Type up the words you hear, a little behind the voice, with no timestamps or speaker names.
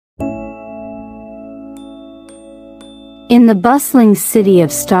In the bustling city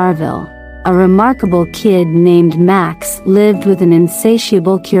of Starville, a remarkable kid named Max lived with an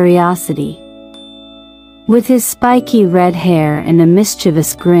insatiable curiosity. With his spiky red hair and a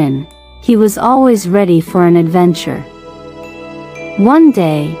mischievous grin, he was always ready for an adventure. One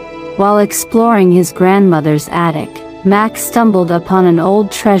day, while exploring his grandmother's attic, Max stumbled upon an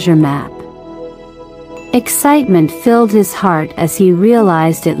old treasure map. Excitement filled his heart as he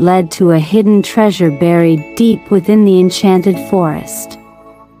realized it led to a hidden treasure buried deep within the enchanted forest.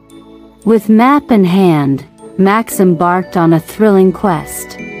 With map in hand, Max embarked on a thrilling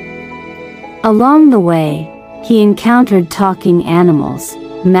quest. Along the way, he encountered talking animals,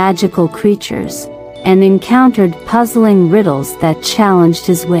 magical creatures, and encountered puzzling riddles that challenged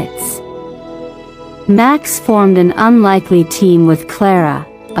his wits. Max formed an unlikely team with Clara,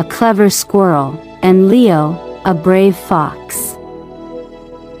 a clever squirrel, and Leo, a brave fox.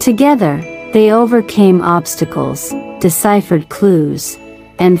 Together, they overcame obstacles, deciphered clues,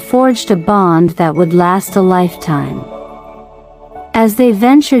 and forged a bond that would last a lifetime. As they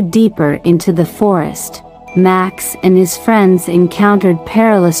ventured deeper into the forest, Max and his friends encountered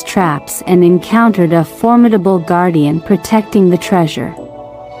perilous traps and encountered a formidable guardian protecting the treasure.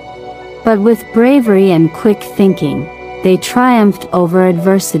 But with bravery and quick thinking, they triumphed over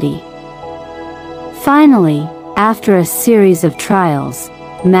adversity. Finally, after a series of trials,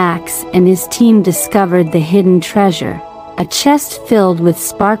 Max and his team discovered the hidden treasure, a chest filled with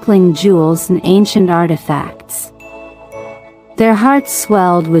sparkling jewels and ancient artifacts. Their hearts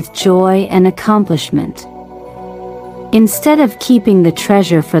swelled with joy and accomplishment. Instead of keeping the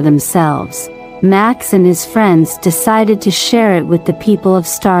treasure for themselves, Max and his friends decided to share it with the people of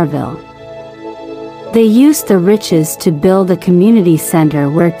Starville. They used the riches to build a community center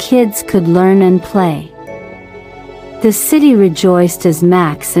where kids could learn and play. The city rejoiced as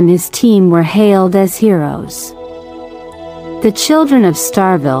Max and his team were hailed as heroes. The children of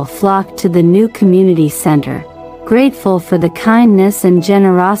Starville flocked to the new community center, grateful for the kindness and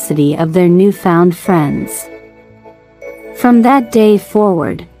generosity of their newfound friends. From that day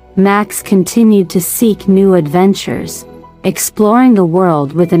forward, Max continued to seek new adventures, exploring the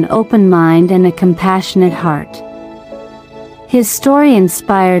world with an open mind and a compassionate heart. His story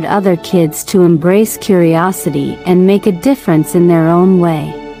inspired other kids to embrace curiosity and make a difference in their own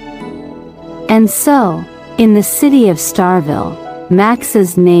way. And so, in the city of Starville,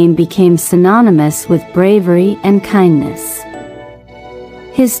 Max's name became synonymous with bravery and kindness.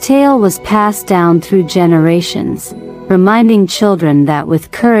 His tale was passed down through generations, reminding children that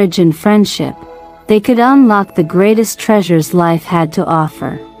with courage and friendship, they could unlock the greatest treasures life had to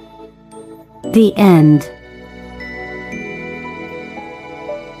offer. The end.